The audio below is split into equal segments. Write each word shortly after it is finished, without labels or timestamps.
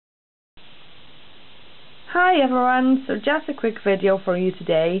Hi everyone, so just a quick video for you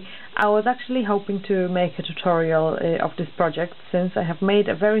today. I was actually hoping to make a tutorial of this project since I have made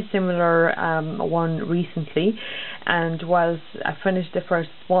a very similar one recently, and whilst I finished the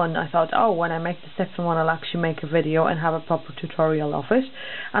first one I thought, oh, when I make the second one I'll actually make a video and have a proper tutorial of it.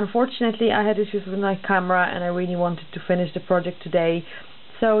 Unfortunately I had issues with my camera and I really wanted to finish the project today,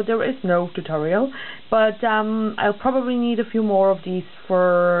 so there is no tutorial, but I'll probably need a few more of these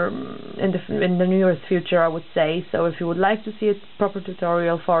for in the nearest future, I would say. So if you would like to see a proper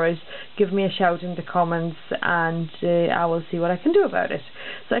tutorial for it, give me a shout in the comments and I will see what I can do about it.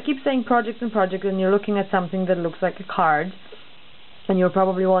 So I keep saying project and project, and you're looking at something that looks like a card, and you're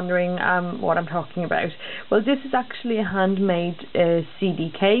probably wondering what I'm talking about. Well, this is actually a handmade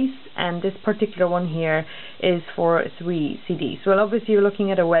CD case, and this particular one here is for 3 CDs. Well, obviously you're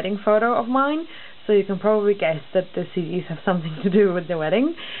looking at a wedding photo of mine, so you can probably guess that the CDs have something to do with the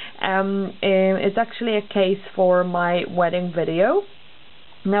wedding. It's actually a case for my wedding video.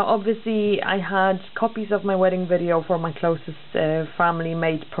 Now obviously I had copies of my wedding video for my closest family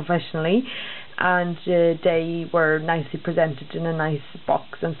made professionally, and they were nicely presented in a nice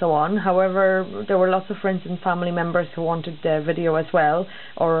box and so on. However, there were lots of friends and family members who wanted the video as well,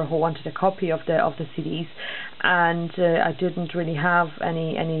 or who wanted a copy of the CDs, and I didn't really have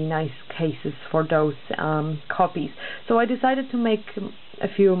any nice cases for those copies. So I decided to make a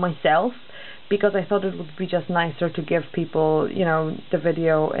few myself, because I thought it would be just nicer to give people, you know, the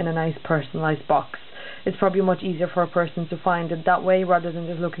video in a nice personalized box. It's probably much easier for a person to find it that way rather than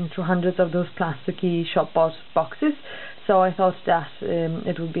just looking through hundreds of those plasticky shop-bought boxes. So I thought that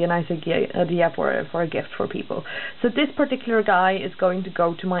it would be a nice idea for a gift for people. So this particular guy is going to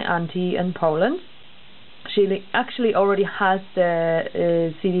go to my auntie in Poland. She actually already has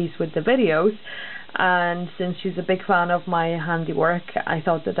the CDs with the videos, and since she's a big fan of my handiwork, I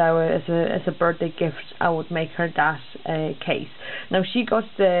thought that as a birthday gift I would make her that case. Now, she got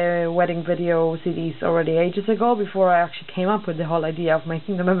the wedding video CDs already ages ago, before I actually came up with the whole idea of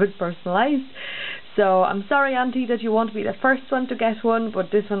making them a bit personalized. So I'm sorry, auntie, that you won't be the first one to get one,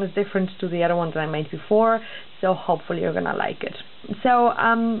 but this one is different to the other ones that I made before, so hopefully you're gonna like it. So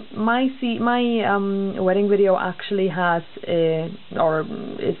my wedding video actually has or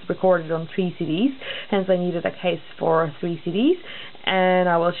is recorded on 3 CDs, hence I needed a case for 3 CDs, and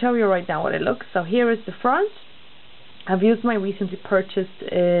I will show you right now what it looks. So here is the front. I've used my recently purchased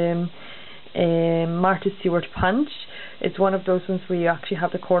Martha Stewart punch. It's one of those ones where you actually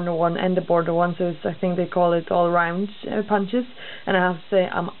have the corner one and the border one, so I think they call it all round punches, and I have to say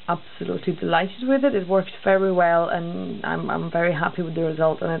I'm absolutely delighted with it. It worked very well, and I'm very happy with the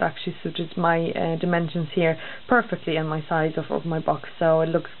result, and it actually suited my dimensions here perfectly and my size of my box, so it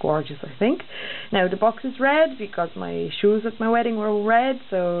looks gorgeous, I think. Now the box is red because my shoes at my wedding were red,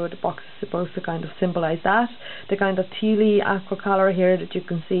 so the box is supposed to kind of symbolize that. The kind of tealy aqua color here that you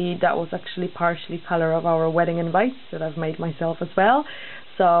can see, that was actually partially color of our wedding invites that I've made myself as well,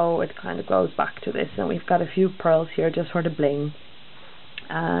 so it kind of goes back to this, and we've got a few pearls here just for the bling,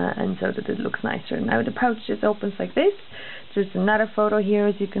 and so that it looks nicer. Now the pouch just opens like this. There's another photo here,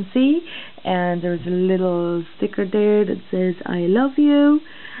 as you can see, and there's a little sticker there that says I love you,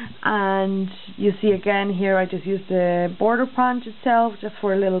 and you see again here I just used the border punch itself just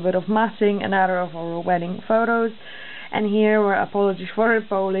for a little bit of matching, another of our wedding photos. And here, we're apologies for the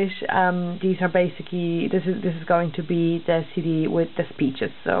Polish, these are basically, this is going to be the CD with the speeches,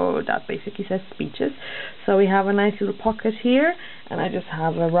 so that basically says speeches. So we have a nice little pocket here, and I just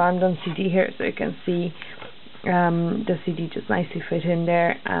have a random CD here, so you can see the CD just nicely fit in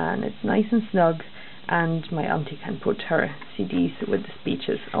there, and it's nice and snug, and my auntie can put her CDs with the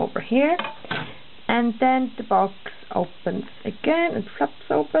speeches over here. And then the box opens again, it flaps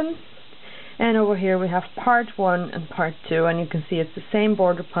open. And over here we have part 1 and part 2, and you can see it's the same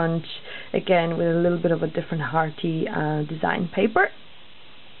border punch, again with a little bit of a different hearty design paper.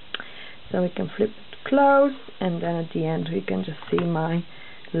 So we can flip it close, and then at the end we can just see my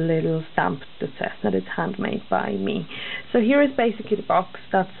little stamp that says that it's handmade by me. So here is basically the box.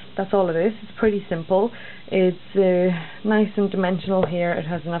 That's all it is. It's pretty simple. It's nice and dimensional here. It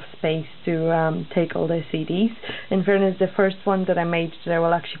has enough space to take all the CDs. In fairness, the first one that I made that I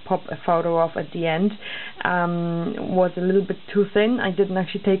will actually pop a photo of at the end was a little bit too thin. I didn't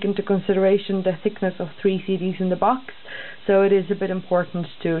actually take into consideration the thickness of 3 CDs in the box, so it is a bit important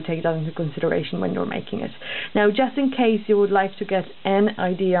to take that into consideration when you're making it. Now, just in case you would like to get an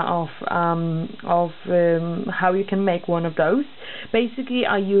idea of how you can make one of those, basically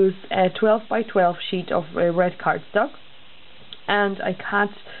I used a 12 by 12 sheet of red cardstock, and I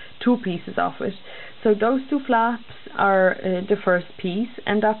cut 2 pieces of it. So those two flaps are the first piece,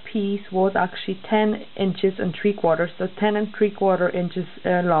 and that piece was actually 10 inches and 3/4, so 10 and 3/4 inches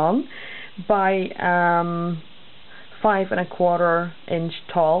long by 5 1/4 inch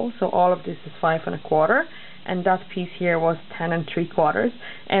tall. So all of this is 5 1/4, and that piece here was 10 and 3/4.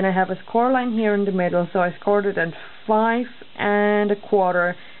 And I have a score line here in the middle, so I scored it at 5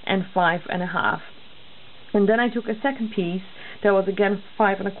 1/4 and 5 1/2. And then I took a second piece that was again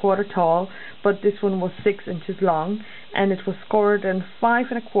 5 1/4 tall, but this one was 6 inches long, and it was scored in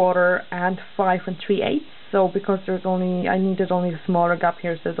 5 1/4 and 5 3/8. So because I needed only a smaller gap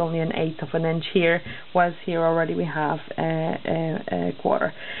here, so there's only an 1/8 of an inch here, whereas here already we have a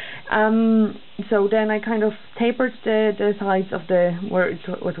quarter. So then I kind of tapered the sides of where it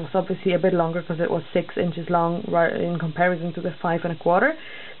was obviously a bit longer because it was 6 inches long, right, in comparison to the 5 1/4.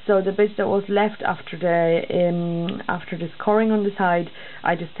 So the bit that was left after the scoring on the side,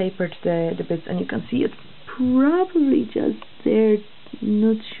 I just tapered the bits, and you can see it's probably just there.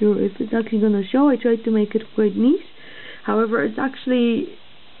 Not sure if it's actually going to show. I tried to make it quite neat. However, it's actually,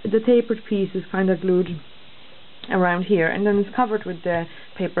 the tapered piece is kind of glued around here, and then it's covered with the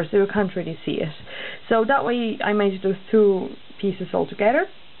paper, so you can't really see it. So that way I made those two pieces all together.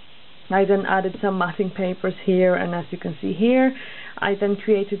 I then added some matting papers here, and as you can see here, I then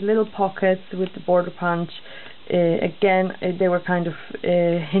created little pockets with the border punch. Again, they were kind of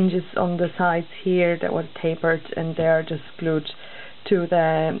hinges on the sides here that were tapered, and they are just glued to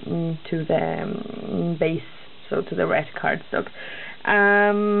the base, so to the red cardstock.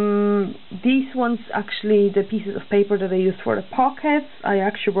 These ones, actually, the pieces of paper that I used for the pockets, I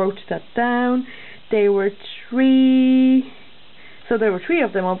actually wrote that down. There were three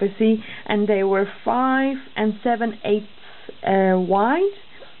of them, obviously, and they were 5 7/8 wide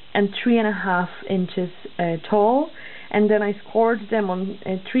and 3 1/2 inches tall, and then I scored them on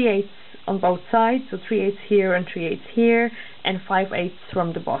 3/8 on both sides, so 3/8 here and 3/8 here, and 5/8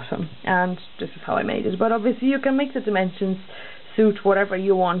 from the bottom. And this is how I made it. But obviously you can make the dimensions suit whatever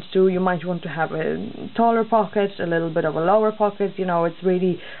you want to. You might want to have a taller pocket, a little bit of a lower pocket, you know, it's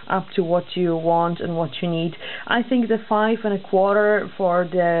really up to what you want and what you need. I think the 5 1/4 for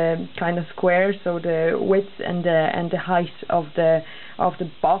the kind of square, so the width and the height of the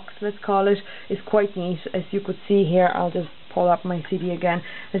box, let's call it, is quite neat. As you could see here, I'll just pull up my CD again.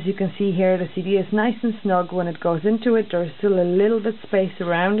 As you can see here, the CD is nice and snug when it goes into it. There's still a little bit space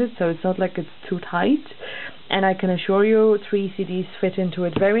around it, so it's not like it's too tight. And I can assure you 3 CDs fit into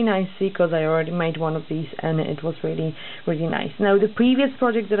it very nicely, because I already made one of these and it was really, really nice. Now, the previous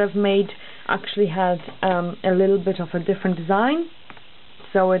project that I've made actually had a little bit of a different design.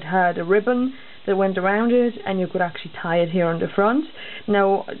 So it had a ribbon that went around it, and you could actually tie it here on the front.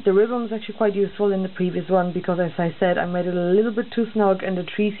 Now, the ribbon was actually quite useful in the previous one, because as I said, I made it a little bit too snug, and the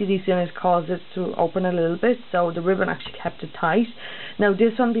 3 CDs in it caused it to open a little bit, so the ribbon actually kept it tight. Now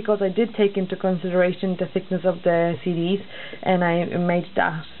this one, because I did take into consideration the thickness of the CDs, and I made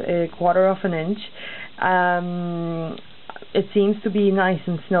that a 1/4 of an inch, it seems to be nice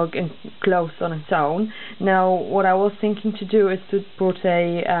and snug and close on its own. Now, what I was thinking to do is to put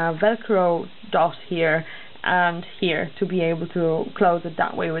a Velcro dot here and here to be able to close it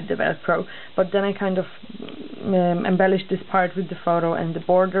that way with the Velcro, but then I kind of embellished this part with the photo and the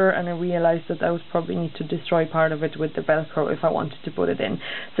border, and I realized that I would probably need to destroy part of it with the Velcro if I wanted to put it in.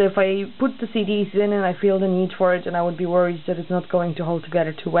 So if I put the CDs in and I feel the need for it, and I would be worried that it's not going to hold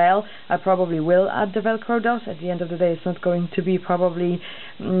together too well, I probably will add the Velcro dot. At the end of the day, it's not going to be probably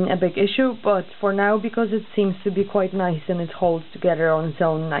a big issue, but for now, because it seems to be quite nice and it holds together on its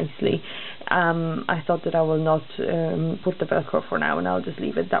own nicely, I thought that I will not put the Velcro for now, and I'll just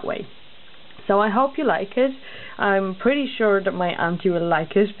leave it that way. So I hope you like it. I'm pretty sure that my auntie will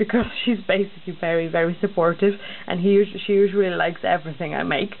like it, because she's basically very, very supportive, and she usually likes everything I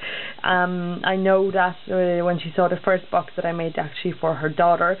make. I know that when she saw the first box that I made actually for her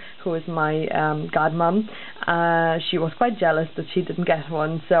daughter, who is my godmom, she was quite jealous that she didn't get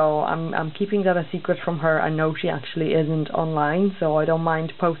one, so I'm keeping that a secret from her. I know she actually isn't online, so I don't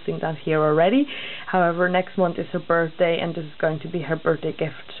mind posting that here already. However, next month is her birthday, and this is going to be her birthday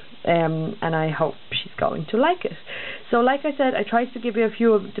gift. And I hope she's going to like it. So like I said, I tried to give you a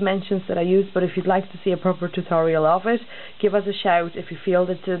few of the dimensions that I used, but if you'd like to see a proper tutorial of it, give us a shout. If you feel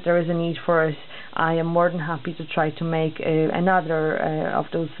that there is a need for it, I am more than happy to try to make another of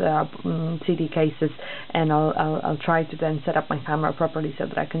those CD cases, and I'll try to then set up my camera properly so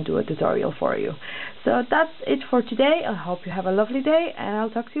that I can do a tutorial for you. So that's it for today. I hope you have a lovely day, and I'll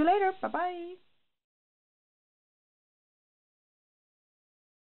talk to you later. Bye bye.